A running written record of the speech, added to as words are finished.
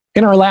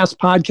In our last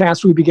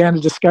podcast, we began a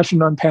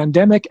discussion on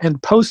pandemic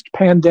and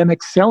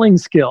post-pandemic selling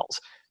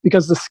skills,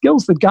 because the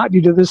skills that got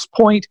you to this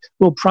point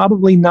will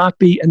probably not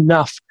be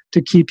enough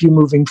to keep you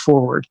moving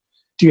forward.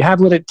 Do you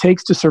have what it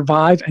takes to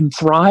survive and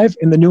thrive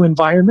in the new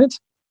environment?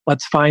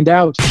 Let's find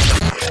out.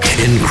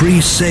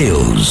 Increase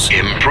sales,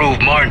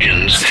 improve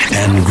margins,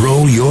 and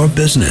grow your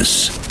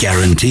business.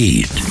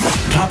 Guaranteed.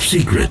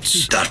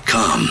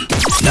 TopSecrets.com.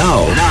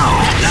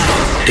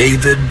 Now,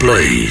 David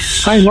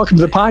Blaise. Hi, and welcome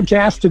to the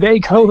podcast. Today,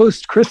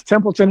 co-host Chris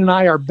Templeton and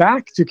I are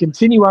back to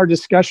continue our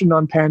discussion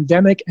on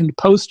pandemic and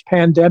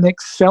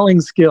post-pandemic selling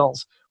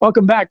skills.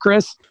 Welcome back,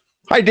 Chris.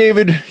 Hi,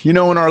 David. In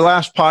our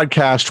last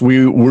podcast,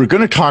 we were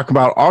going to talk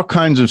about all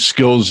kinds of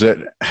skills that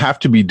have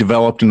to be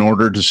developed in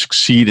order to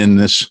succeed in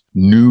this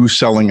new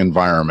selling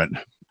environment.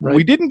 Right.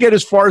 We didn't get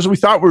as far as we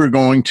thought we were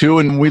going to,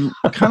 and we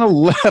kind of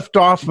left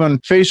off on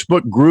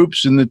Facebook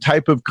groups and the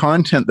type of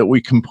content that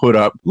we can put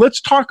up. Let's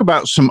talk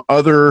about some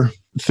other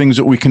things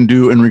that we can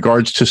do in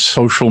regards to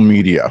social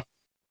media.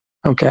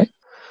 Okay.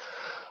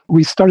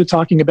 We started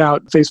talking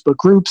about Facebook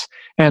groups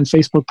and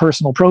Facebook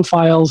personal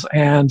profiles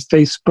and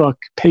Facebook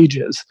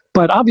pages.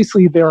 But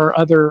obviously, there are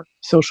other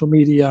social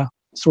media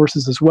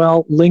sources as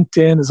well.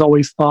 LinkedIn is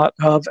always thought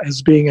of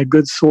as being a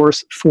good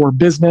source for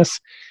business.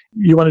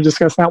 You want to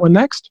discuss that one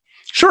next?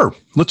 Sure.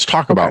 Let's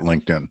talk about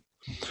LinkedIn.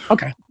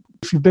 Okay.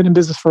 If you've been in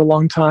business for a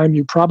long time,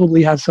 you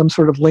probably have some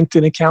sort of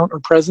LinkedIn account or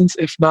presence.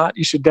 If not,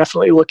 you should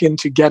definitely look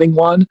into getting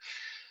one.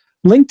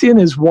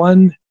 LinkedIn is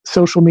one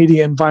social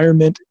media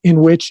environment in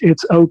which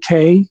it's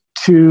okay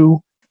to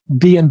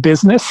be in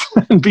business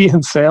and be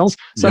in sales.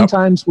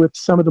 Sometimes with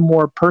some of the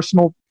more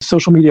personal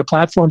social media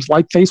platforms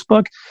like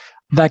Facebook,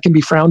 that can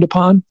be frowned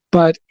upon.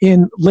 But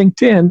in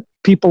LinkedIn,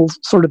 people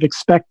sort of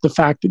expect the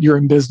fact that you're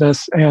in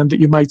business and that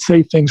you might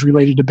say things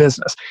related to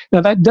business. Now,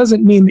 that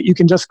doesn't mean that you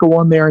can just go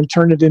on there and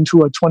turn it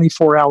into a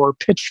 24-hour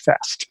pitch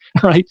fest,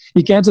 right?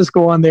 You can't just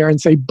go on there and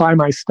say, buy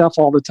my stuff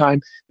all the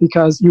time,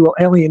 because you will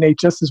alienate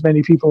just as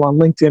many people on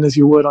LinkedIn as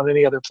you would on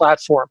any other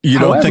platform.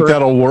 However, don't think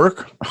that'll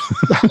work?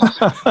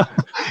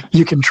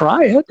 You can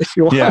try it if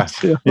you want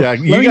to. Yeah,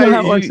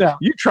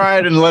 you try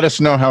it and let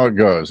us know how it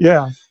goes.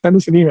 Yeah, send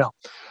us an email.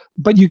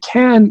 But you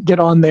can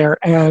get on there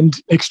and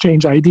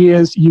exchange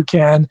ideas. You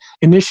can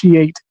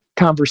initiate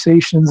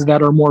conversations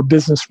that are more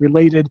business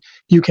related.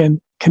 You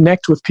can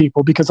connect with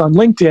people, because on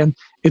LinkedIn,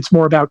 it's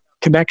more about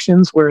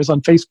connections, whereas on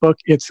Facebook,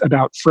 it's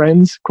about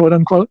friends, quote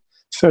unquote.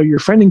 So you're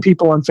friending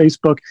people on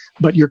Facebook,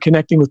 but you're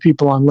connecting with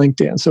people on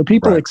LinkedIn. So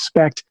people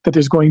expect that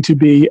there's going to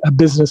be a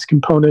business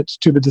component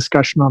to the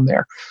discussion on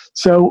there.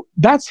 So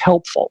that's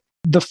helpful.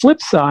 The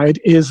flip side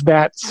is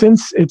that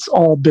since it's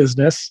all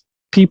business,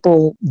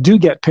 people do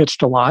get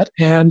pitched a lot.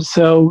 And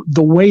so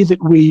the way that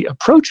we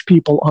approach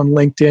people on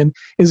LinkedIn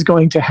is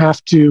going to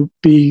have to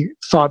be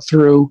thought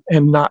through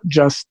and not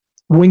just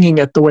winging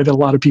it the way that a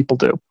lot of people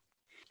do.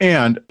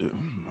 And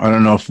I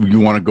don't know if you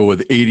want to go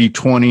with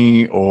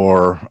 80-20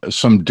 or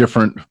some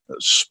different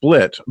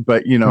split,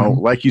 but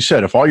like you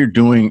said, if all you're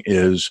doing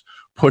is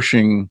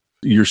pushing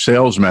your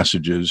sales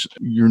messages,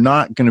 you're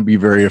not going to be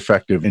very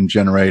effective in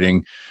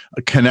generating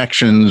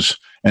connections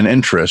and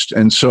interest.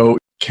 And so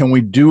can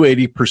we do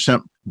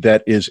 80%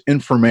 that is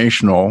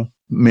informational,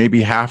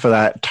 maybe half of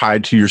that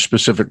tied to your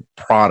specific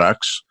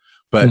products,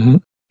 but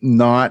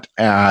not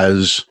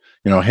as,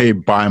 hey,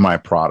 buy my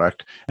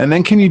product? And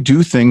then can you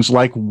do things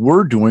like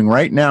we're doing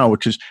right now,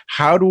 which is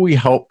how do we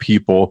help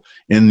people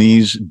in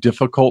these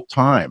difficult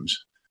times?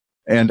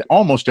 And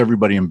almost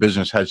everybody in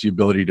business has the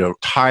ability to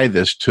tie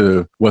this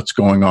to what's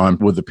going on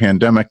with the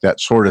pandemic, that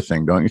sort of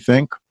thing, don't you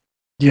think?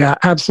 Yeah,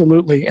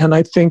 absolutely. And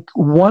I think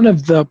one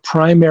of the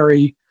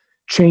primary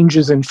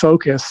changes in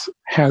focus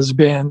has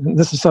been, and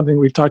this is something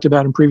we've talked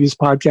about in previous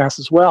podcasts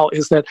as well,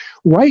 is that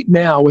right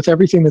now with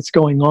everything that's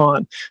going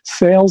on,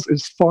 sales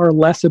is far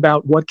less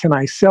about what can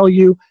I sell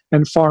you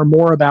and far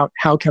more about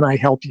how can I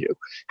help you?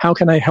 How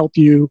can I help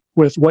you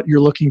with what you're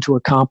looking to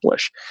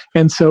accomplish?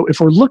 And so if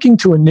we're looking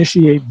to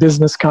initiate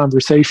business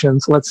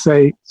conversations, let's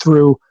say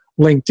through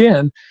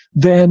LinkedIn,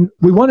 then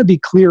we want to be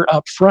clear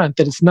up front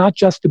that it's not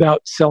just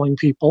about selling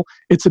people,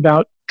 it's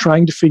about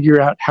trying to figure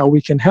out how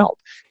we can help.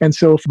 And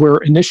so if we're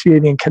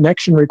initiating a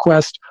connection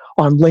request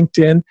on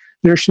LinkedIn,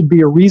 there should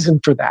be a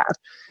reason for that.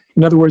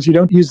 In other words, you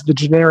don't use the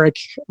generic,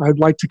 I'd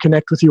like to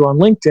connect with you on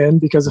LinkedIn,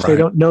 because if they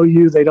don't know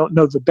you, they don't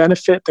know the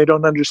benefit, they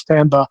don't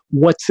understand the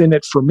what's in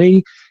it for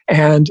me.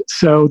 And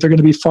so they're going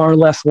to be far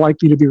less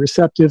likely to be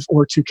receptive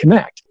or to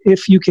connect.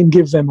 If you can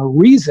give them a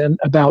reason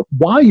about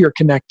why you're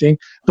connecting,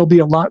 they'll be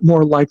a lot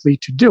more likely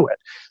to do it.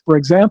 For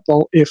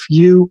example, if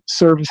you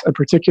service a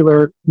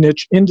particular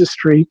niche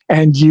industry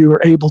and you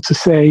are able to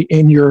say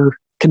in your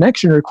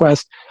connection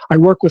request, I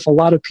work with a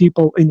lot of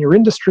people in your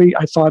industry.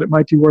 I thought it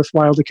might be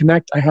worthwhile to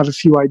connect. I have a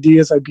few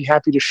ideas I'd be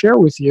happy to share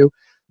with you.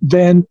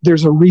 Then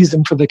there's a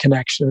reason for the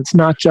connection. It's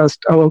not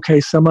just, oh,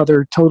 okay, some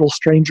other total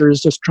stranger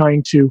is just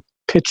trying to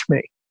pitch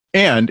me.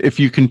 And if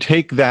you can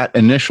take that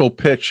initial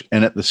pitch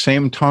and at the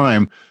same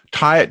time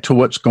tie it to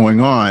what's going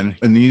on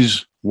in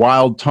these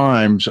wild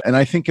times, and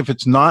I think if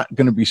it's not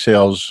going to be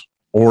sales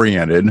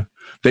oriented,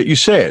 that you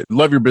say it.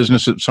 Love your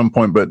business at some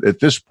point, but at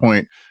this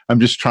point, I'm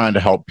just trying to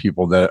help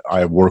people that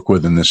I work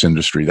with in this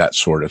industry, that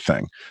sort of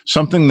thing.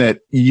 Something that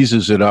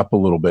eases it up a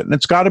little bit. And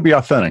it's got to be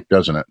authentic,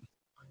 doesn't it?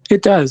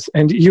 It does.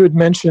 And you had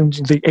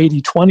mentioned the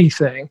 80-20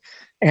 thing.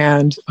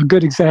 And a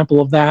good example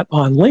of that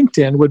on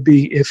LinkedIn would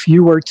be if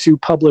you were to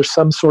publish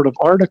some sort of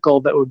article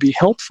that would be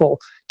helpful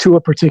to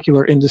a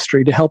particular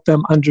industry to help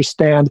them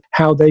understand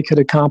how they could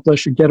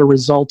accomplish or get a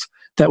result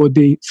that would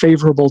be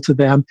favorable to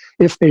them.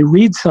 If they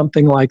read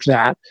something like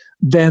that,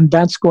 then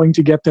that's going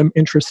to get them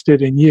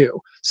interested in you.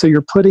 So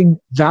you're putting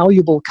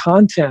valuable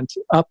content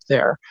up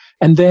there.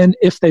 And then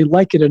if they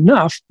like it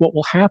enough, what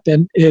will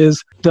happen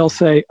is they'll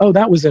say, oh,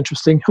 that was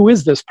interesting. Who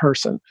is this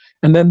person?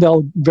 And then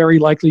they'll very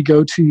likely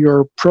go to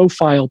your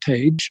profile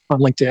page on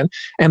LinkedIn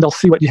and they'll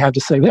see what you have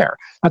to say there.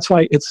 That's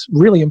why it's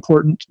really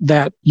important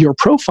that your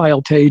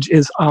profile page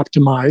is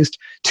optimized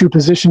to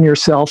position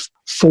yourself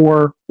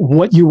for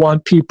what you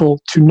want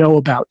people to know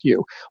about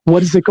you.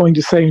 What is it going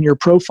to say in your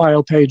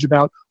profile page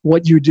about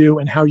what you do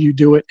and how you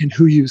do it and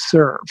who you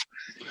serve?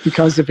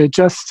 Because if it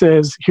just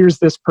says, here's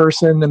this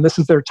person and this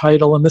is their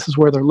title and this is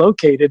where they're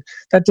located,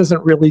 that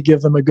doesn't really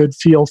give them a good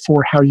feel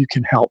for how you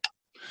can help.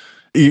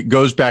 It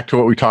goes back to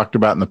what we talked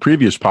about in the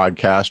previous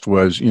podcast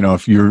was,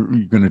 if you're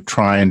going to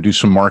try and do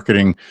some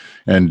marketing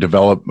and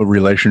develop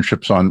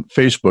relationships on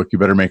Facebook, you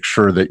better make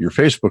sure that your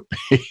Facebook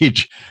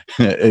page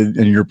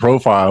and your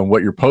profile and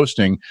what you're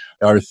posting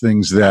are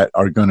things that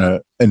are going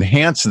to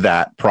enhance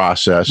that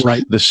process.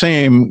 Right. The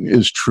same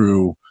is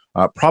true,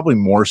 probably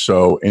more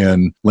so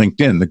in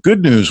LinkedIn. The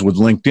good news with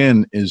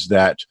LinkedIn is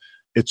that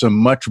it's a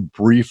much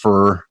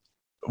briefer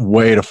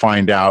way to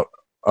find out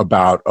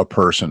about a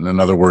person. In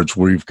other words,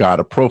 we've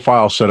got a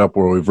profile set up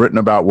where we've written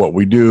about what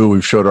we do,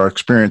 we've showed our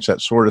experience, that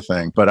sort of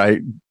thing. But I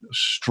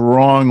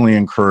strongly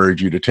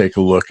encourage you to take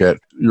a look at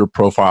your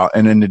profile.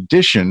 And in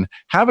addition,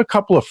 have a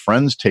couple of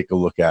friends take a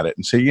look at it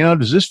and say,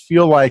 does this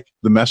feel like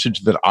the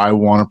message that I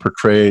want to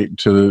portray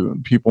to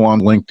people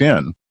on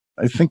LinkedIn?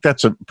 I think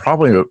that's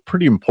probably a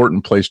pretty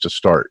important place to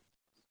start.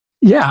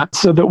 Yeah,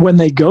 so that when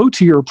they go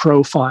to your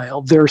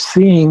profile, they're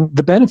seeing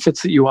the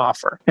benefits that you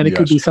offer. And it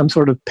could be some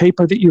sort of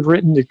paper that you've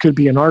written. It could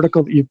be an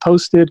article that you've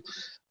posted.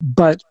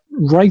 But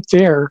right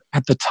there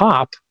at the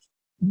top,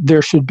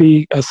 there should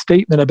be a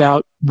statement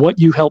about what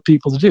you help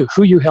people to do.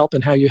 Who you help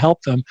and how you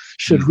help them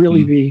should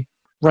really be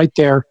right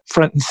there,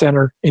 front and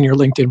center in your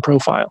LinkedIn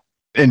profile.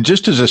 And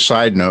just as a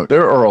side note,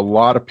 there are a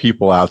lot of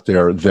people out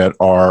there that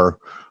are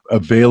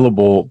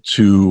available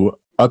to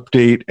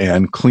update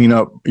and clean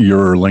up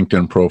your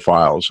LinkedIn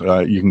profiles.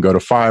 You can go to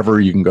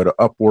Fiverr, you can go to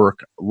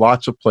Upwork,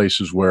 lots of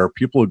places where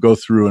people will go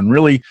through and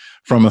really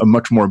from a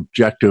much more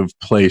objective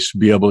place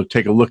be able to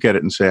take a look at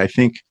it and say, I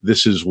think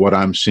this is what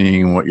I'm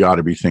seeing and what you ought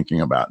to be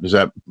thinking about. Does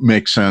that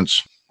make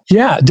sense?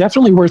 Yeah,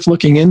 definitely worth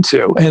looking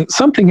into. And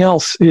something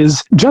else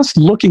is just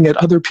looking at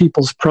other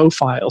people's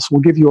profiles will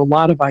give you a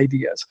lot of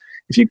ideas.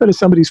 If you go to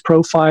somebody's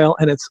profile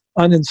and it's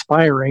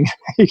uninspiring,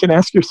 you can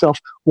ask yourself,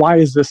 why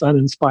is this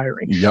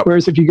uninspiring? Yep.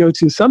 Whereas if you go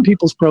to some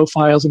people's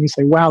profiles and you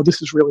say, wow,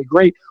 this is really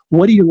great,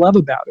 what do you love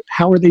about it?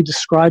 How are they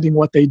describing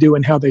what they do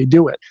and how they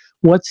do it?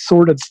 What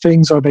sort of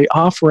things are they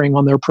offering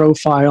on their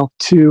profile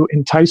to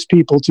entice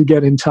people to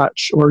get in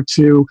touch or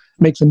to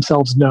make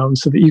themselves known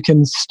so that you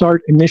can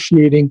start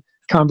initiating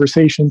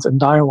conversations and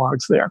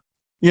dialogues there?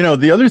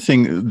 The other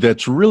thing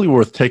that's really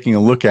worth taking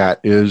a look at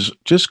is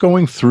just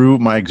going through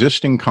my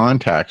existing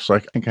contacts. I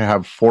think I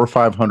have 400 or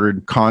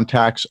 500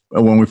 contacts.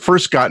 When we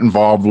first got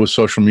involved with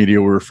social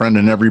media, we were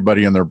friending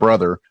everybody and their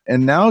brother.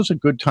 And now is a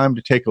good time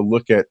to take a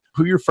look at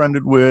who you're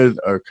friended with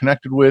or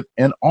connected with,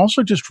 and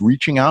also just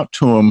reaching out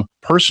to them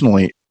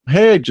personally.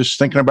 Hey, just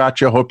thinking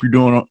about you. Hope you're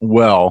doing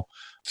well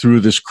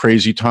through this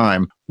crazy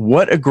time.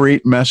 What a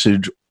great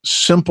message.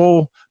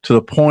 Simple, to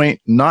the point,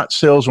 not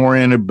sales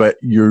oriented, but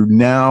you're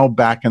now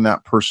back in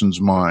that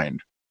person's mind.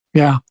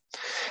 Yeah.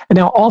 And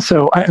now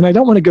also, and I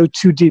don't want to go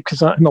too deep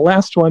because in the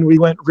last one, we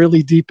went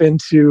really deep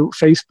into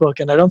Facebook,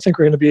 and I don't think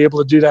we're going to be able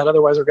to do that.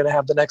 Otherwise, we're going to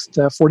have the next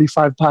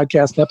 45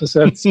 podcast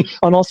episodes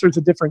on all sorts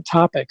of different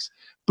topics.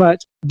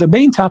 But the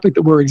main topic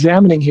that we're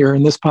examining here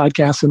in this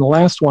podcast and the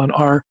last one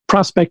are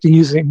prospecting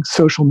using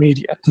social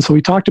media. And so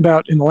we talked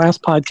about in the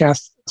last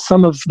podcast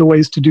some of the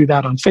ways to do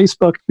that on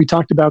Facebook. We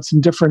talked about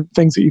some different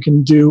things that you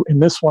can do in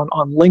this one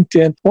on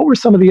LinkedIn. What were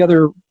some of the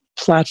other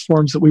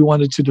platforms that we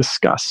wanted to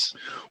discuss?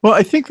 Well,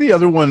 I think the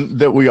other one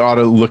that we ought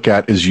to look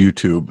at is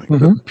YouTube.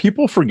 Mm-hmm.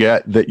 People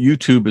forget that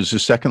YouTube is the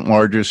second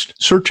largest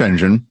search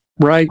engine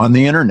on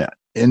the internet.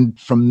 And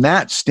from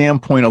that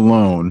standpoint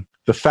alone,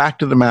 the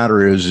fact of the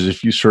matter is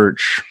if you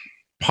search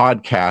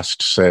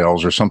podcast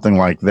sales or something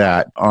like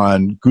that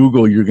on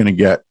Google, you're going to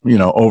get,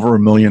 over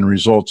 1 million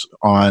results.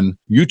 On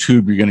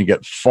YouTube, you're going to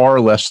get far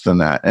less than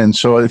that. And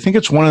so I think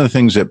it's one of the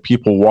things that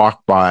people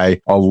walk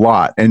by a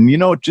lot. And,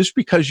 just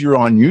because you're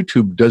on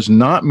YouTube does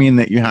not mean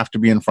that you have to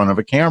be in front of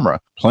a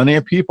camera. Plenty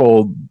of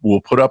people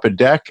will put up a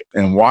deck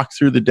and walk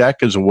through the deck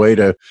as a way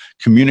to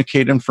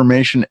communicate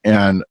information.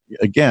 And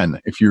again,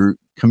 if you're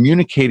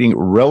communicating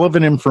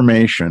relevant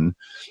information,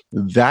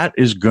 that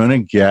is going to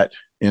get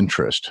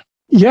interest.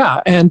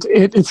 Yeah, and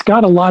it's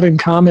got a lot in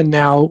common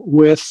now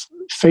with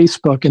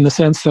Facebook in the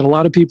sense that a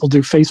lot of people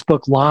do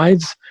Facebook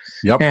Lives.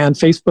 Yep. And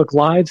Facebook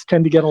Lives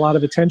tend to get a lot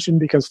of attention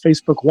because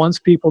Facebook wants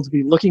people to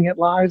be looking at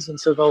lives, and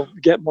so they'll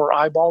get more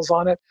eyeballs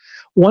on it.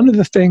 One of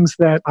the things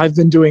that I've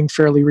been doing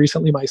fairly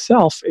recently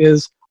myself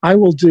is I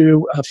will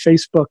do a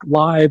Facebook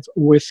Live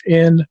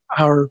within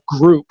our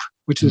group,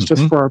 which is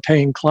just for our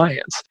paying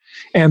clients.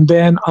 And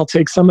then I'll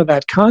take some of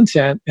that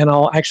content and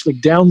I'll actually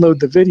download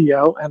the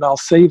video and I'll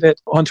save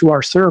it onto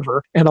our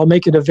server and I'll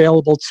make it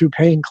available to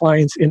paying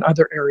clients in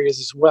other areas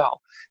as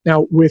well.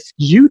 Now, with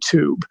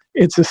YouTube,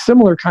 it's a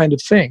similar kind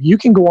of thing. You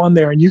can go on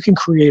there and you can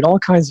create all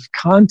kinds of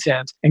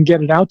content and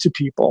get it out to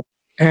people.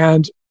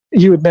 And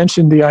you had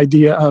mentioned the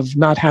idea of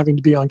not having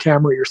to be on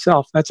camera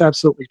yourself. That's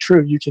absolutely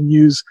true. You can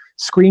use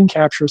screen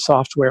capture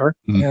software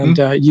and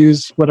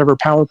use whatever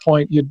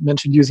PowerPoint. You'd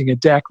mentioned using a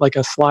deck, like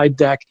a slide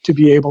deck, to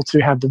be able to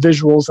have the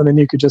visuals, and then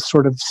you could just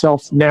sort of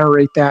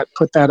self-narrate that,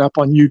 put that up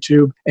on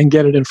YouTube, and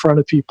get it in front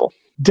of people.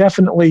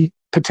 Definitely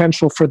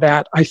potential for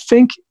that. I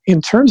think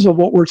in terms of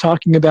what we're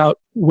talking about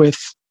with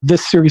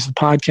this series of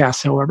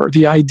podcasts, however,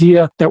 the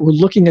idea that we're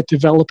looking at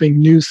developing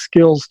new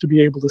skills to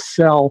be able to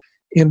sell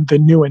in the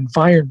new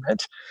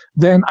environment,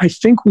 then I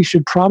think we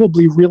should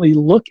probably really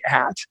look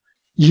at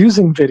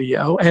using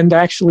video and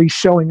actually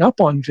showing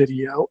up on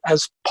video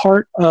as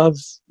part of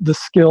the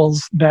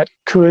skills that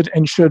could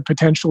and should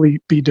potentially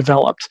be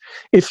developed.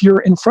 If you're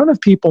in front of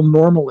people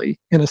normally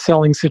in a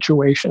selling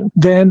situation,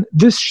 then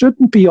this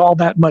shouldn't be all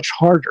that much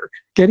harder.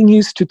 Getting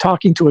used to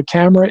talking to a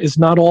camera is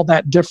not all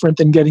that different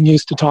than getting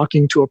used to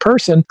talking to a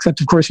person, except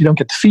of course you don't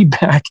get the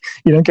feedback.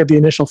 You don't get the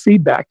initial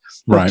feedback.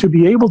 But to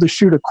be able to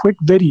shoot a quick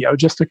video,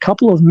 just a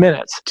couple of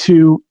minutes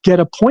to get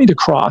a point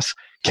across,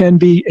 can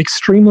be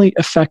extremely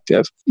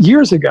effective.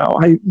 Years ago,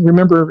 I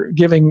remember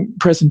giving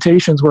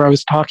presentations where I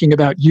was talking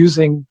about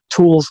using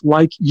tools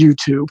like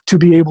YouTube to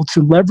be able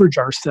to leverage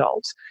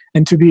ourselves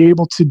and to be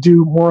able to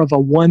do more of a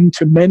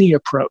one-to-many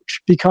approach.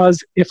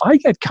 Because if I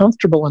get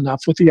comfortable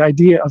enough with the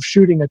idea of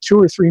shooting a 2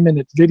 or 3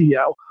 minute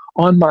video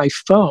on my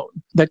phone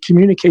that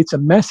communicates a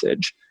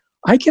message,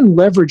 I can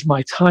leverage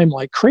my time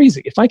like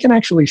crazy. If I can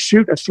actually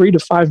shoot a 3 to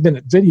 5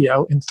 minute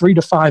video in 3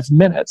 to 5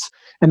 minutes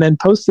and then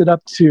post it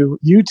up to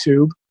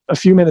YouTube a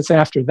few minutes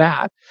after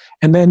that,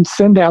 and then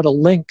send out a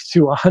link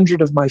to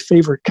 100 of my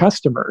favorite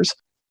customers,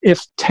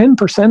 if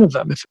 10% of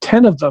them, if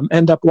 10 of them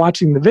end up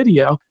watching the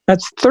video,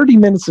 that's 30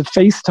 minutes of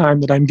FaceTime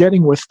that I'm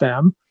getting with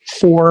them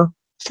for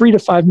 3 to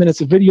 5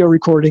 minutes of video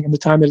recording and the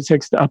time that it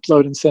takes to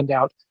upload and send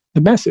out the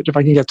message. If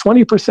I can get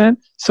 20%,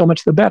 so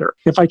much the better.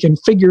 If I can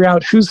figure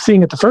out who's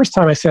seeing it the first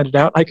time I send it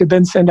out, I could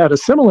then send out a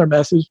similar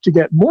message to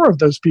get more of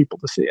those people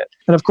to see it.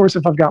 And of course,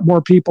 if I've got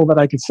more people that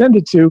I could send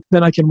it to,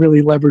 then I can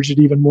really leverage it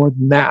even more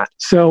than that.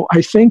 So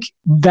I think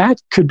that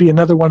could be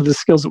another one of the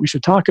skills that we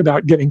should talk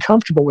about getting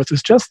comfortable with,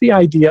 is just the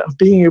idea of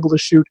being able to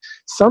shoot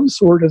some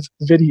sort of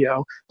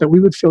video that we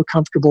would feel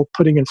comfortable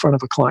putting in front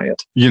of a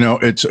client. You know,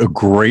 it's a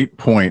great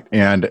point.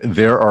 And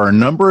there are a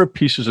number of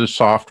pieces of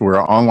software,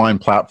 online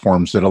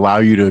platforms that allow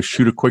you to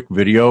shoot a quick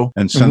video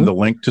and send the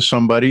link to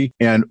somebody.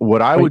 And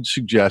what I would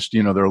suggest,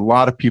 you know, there are a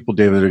lot of people,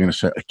 David, that are going to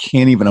say, I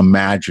can't even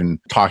imagine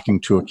talking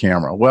to a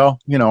camera. Well,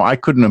 you know, I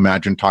couldn't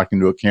imagine talking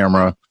to a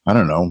camera, I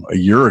don't know, a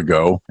year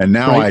ago. And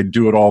now I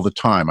do it all the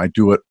time. I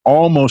do it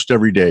almost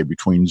every day,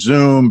 between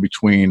Zoom,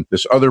 between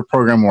this other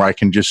program where I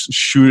can just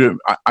shoot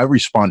it. I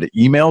respond to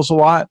emails a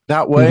lot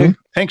that way.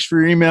 Thanks for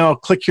your email.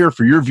 Click here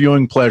for your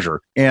viewing pleasure.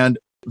 And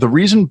the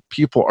reason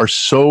people are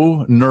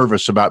so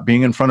nervous about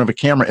being in front of a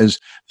camera is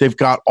they've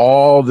got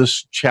all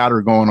this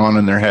chatter going on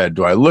in their head.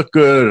 Do I look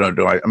good?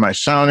 Or am I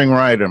sounding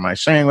right? Am I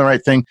saying the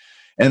right thing?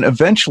 And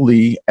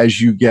eventually,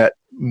 as you get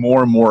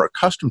more and more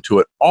accustomed to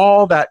it,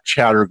 all that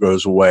chatter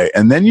goes away.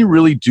 And then you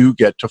really do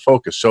get to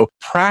focus. So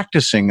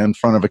practicing in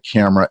front of a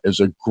camera is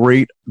a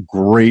great,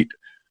 great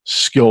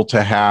skill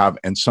to have,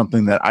 and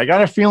something that I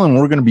got a feeling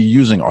we're going to be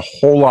using a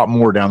whole lot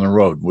more down the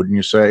road, wouldn't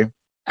you say?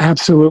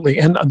 Absolutely.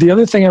 And the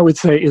other thing I would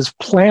say is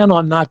plan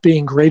on not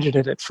being great at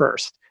it at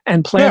first,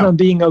 and plan on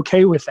being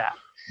okay with that.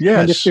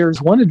 Yes. And if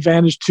there's one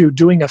advantage to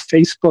doing a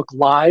Facebook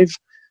Live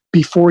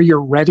before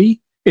you're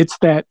ready, it's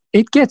that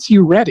it gets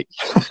you ready.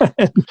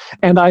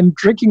 And I'm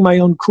drinking my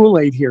own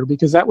Kool-Aid here,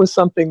 because that was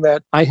something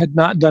that I had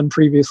not done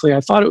previously.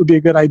 I thought it would be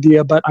a good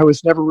idea, but I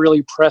was never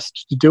really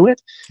pressed to do it.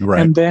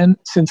 Right. And then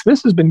since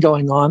this has been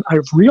going on,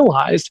 I've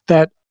realized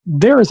that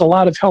there is a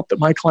lot of help that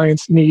my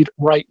clients need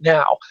right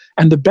now.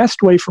 And the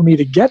best way for me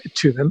to get it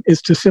to them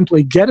is to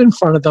simply get in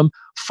front of them,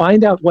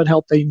 find out what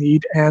help they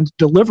need, and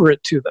deliver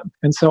it to them.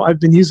 And so I've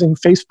been using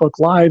Facebook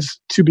Lives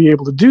to be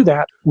able to do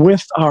that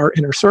with our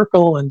Inner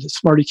Circle and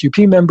Smart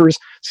EQP members,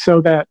 so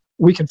that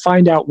we can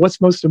find out what's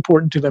most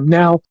important to them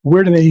now,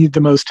 where do they need the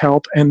most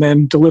help, and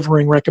then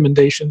delivering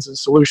recommendations and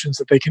solutions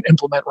that they can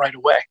implement right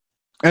away.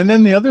 And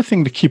then the other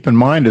thing to keep in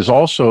mind is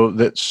also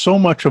that so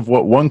much of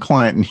what one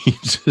client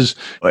needs is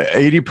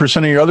 80%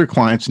 of your other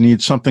clients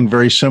need something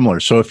very similar.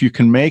 So if you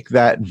can make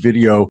that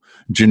video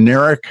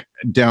generic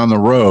down the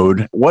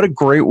road, what a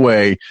great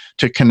way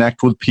to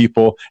connect with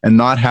people and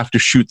not have to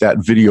shoot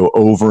that video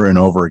over and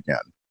over again.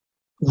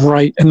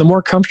 Right. And the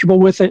more comfortable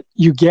with it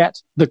you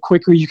get, the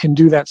quicker you can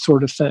do that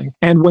sort of thing.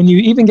 And when you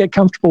even get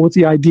comfortable with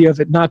the idea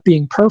of it not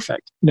being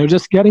perfect,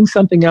 just getting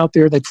something out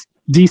there that's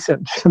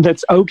decent,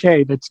 that's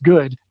okay, that's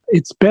good.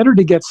 It's better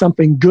to get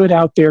something good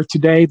out there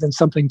today than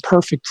something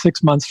perfect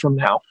 6 months from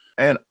now.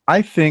 And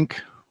I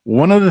think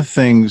one of the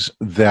things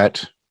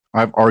that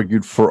I've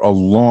argued for a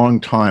long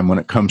time when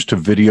it comes to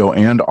video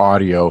and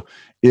audio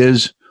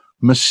is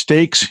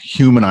mistakes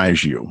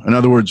humanize you. In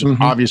other words,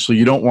 obviously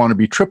you don't want to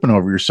be tripping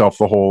over yourself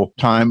the whole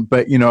time,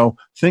 but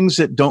things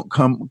that don't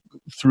come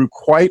through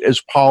quite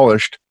as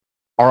polished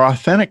are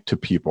authentic to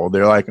people.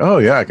 They're like, oh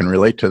yeah, I can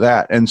relate to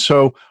that. And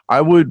so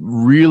I would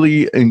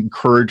really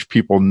encourage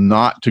people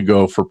not to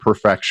go for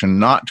perfection,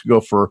 not to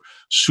go for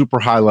super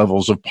high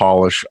levels of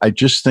polish. I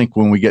just think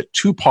when we get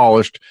too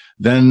polished,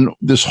 then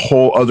this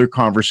whole other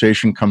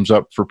conversation comes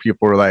up for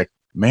people who are like,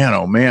 man,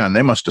 oh man,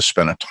 they must have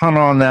spent a ton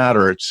on that,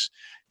 or it's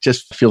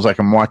just feels like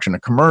I'm watching a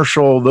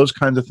commercial, those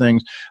kinds of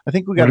things. I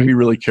think we got to be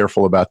really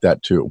careful about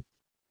that too.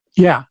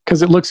 Yeah,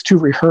 because it looks too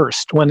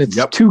rehearsed. When it's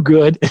too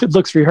good, it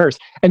looks rehearsed.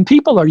 And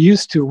people are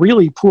used to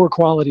really poor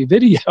quality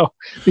video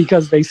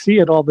because they see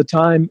it all the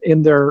time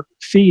in their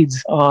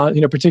feeds,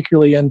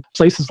 particularly in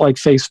places like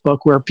Facebook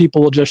where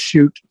people will just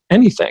shoot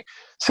anything.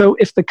 So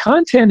if the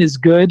content is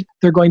good,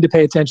 they're going to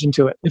pay attention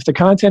to it. If the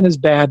content is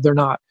bad, they're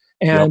not.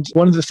 And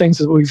one of the things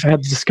that we've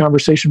had this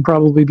conversation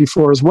probably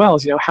before as well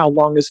is, how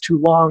long is too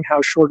long?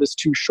 How short is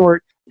too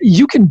short?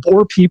 You can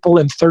bore people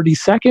in 30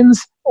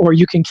 seconds or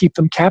you can keep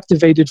them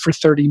captivated for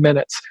 30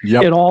 minutes.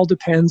 It all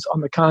depends on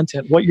the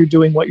content, what you're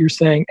doing, what you're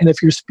saying, and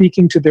if you're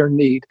speaking to their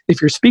need.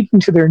 If you're speaking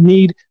to their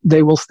need,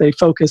 they will stay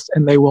focused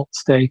and they will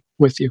stay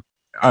with you.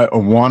 I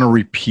want to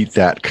repeat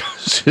that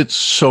because it's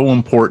so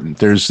important.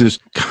 There's this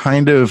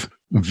kind of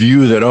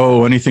view that,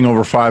 anything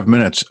over 5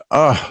 minutes,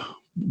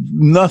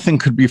 nothing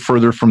could be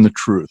further from the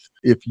truth.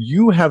 If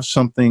you have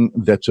something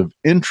that's of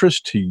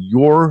interest to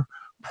your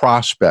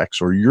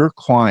prospects or your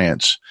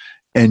clients,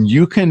 and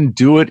you can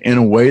do it in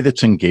a way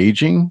that's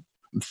engaging,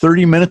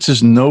 30 minutes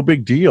is no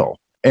big deal.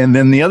 And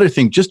then the other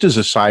thing, just as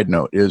a side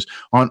note, is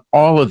on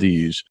all of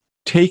these,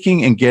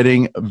 taking and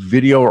getting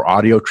video or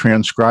audio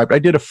transcribed. I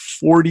did a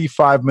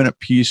 45-minute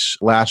piece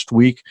last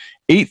week,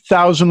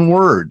 8,000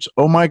 words.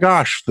 Oh my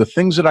gosh, the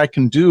things that I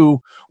can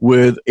do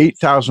with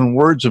 8,000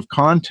 words of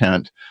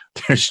content,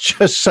 there's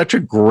just such a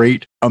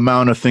great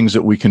amount of things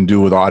that we can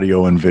do with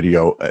audio and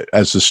video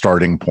as the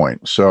starting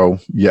point. So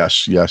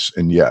yes, yes,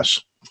 and yes.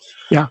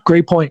 Yeah,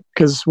 great point.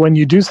 Because when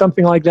you do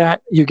something like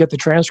that, you get the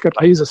transcript.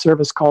 I use a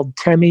service called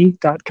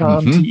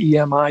Temi.com,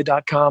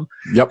 Temi.com.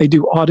 They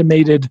do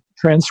automated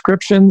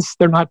transcriptions.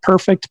 They're not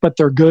perfect, but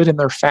they're good and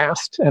they're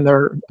fast and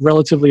they're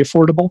relatively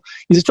affordable.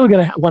 You're still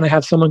going to want to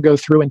have someone go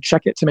through and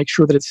check it to make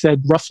sure that it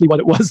said roughly what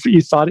it was that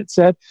you thought it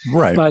said.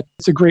 Right. But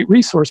it's a great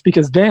resource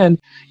because then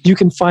you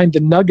can find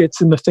the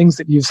nuggets in the things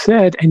that you've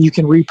said and you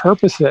can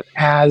repurpose it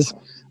as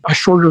a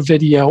shorter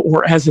video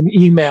or as an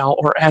email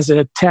or as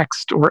a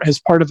text or as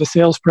part of a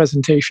sales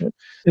presentation.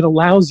 It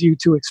allows you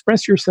to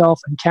express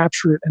yourself and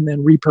capture it and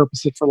then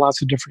repurpose it for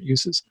lots of different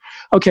uses.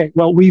 Okay,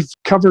 well, we've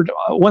covered,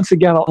 once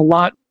again, a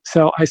lot.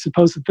 So I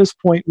suppose at this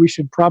point, we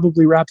should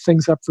probably wrap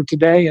things up for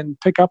today and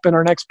pick up in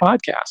our next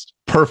podcast.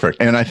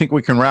 Perfect. And I think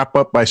we can wrap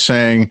up by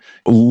saying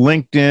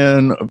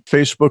LinkedIn,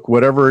 Facebook,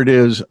 whatever it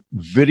is,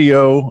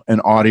 video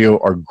and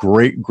audio are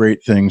great,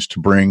 great things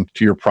to bring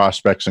to your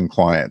prospects and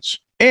clients.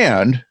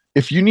 And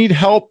if you need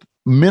help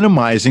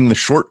minimizing the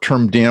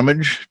short-term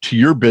damage to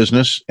your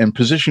business and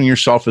positioning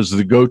yourself as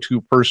the go-to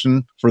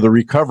person for the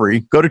recovery,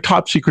 go to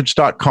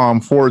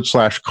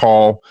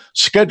topsecrets.com/call,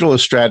 schedule a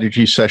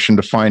strategy session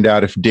to find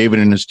out if David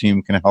and his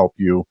team can help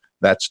you.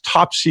 That's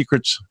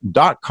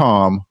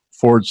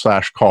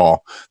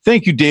topsecrets.com/call.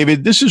 Thank you,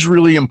 David. This is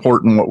really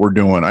important what we're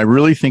doing. I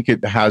really think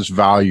it has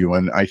value,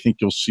 and I think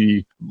you'll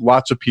see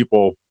lots of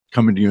people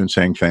coming to you and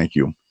saying thank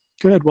you.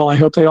 Good. Well, I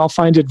hope they all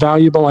find it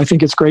valuable. I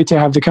think it's great to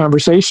have the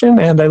conversation,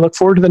 and I look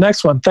forward to the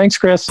next one. Thanks,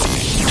 Chris.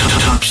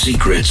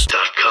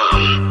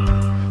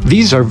 Topsecrets.com.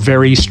 These are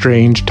very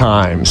strange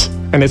times,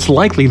 and it's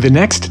likely the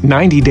next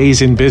 90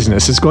 days in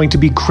business is going to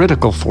be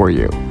critical for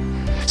you.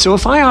 So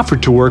if I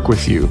offered to work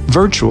with you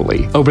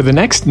virtually over the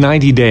next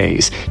 90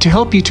 days to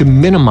help you to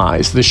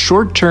minimize the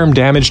short-term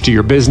damage to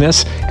your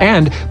business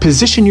and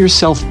position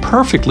yourself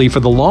perfectly for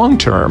the long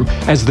term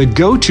as the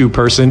go-to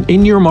person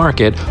in your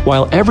market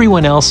while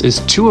everyone else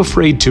is too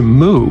afraid to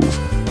move,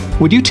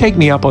 would you take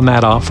me up on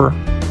that offer?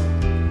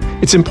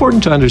 It's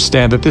important to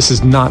understand that this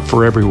is not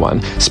for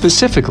everyone.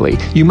 Specifically,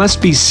 you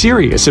must be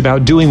serious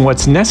about doing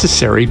what's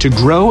necessary to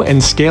grow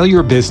and scale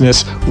your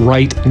business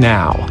right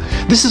now.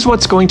 This is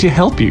what's going to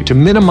help you to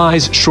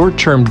minimize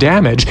short-term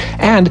damage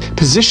and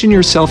position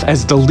yourself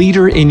as the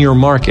leader in your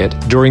market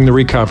during the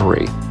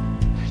recovery.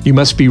 You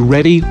must be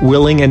ready,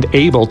 willing, and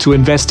able to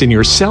invest in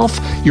yourself,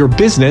 your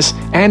business,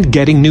 and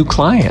getting new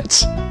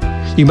clients.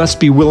 You must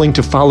be willing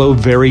to follow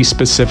very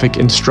specific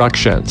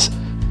instructions.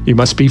 You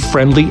must be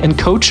friendly and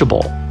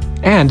coachable.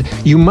 And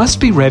you must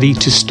be ready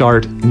to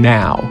start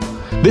now.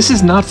 This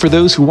is not for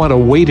those who want to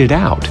wait it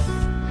out.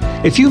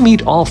 If you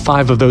meet all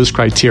 5 of those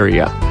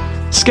criteria,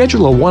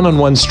 Schedule a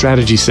one-on-one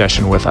strategy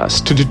session with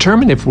us to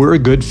determine if we're a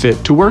good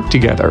fit to work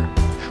together.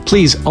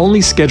 Please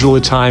only schedule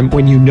a time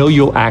when you know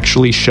you'll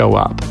actually show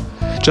up.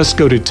 Just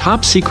go to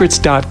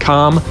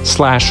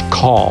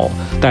topsecrets.com/call.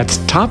 That's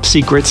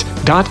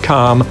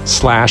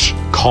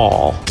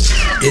topsecrets.com/call.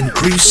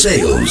 Increase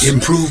sales,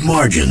 improve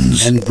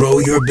margins, and grow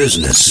your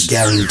business.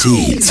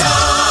 Guaranteed.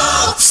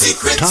 Top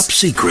Secrets.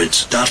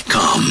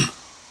 Topsecrets.com.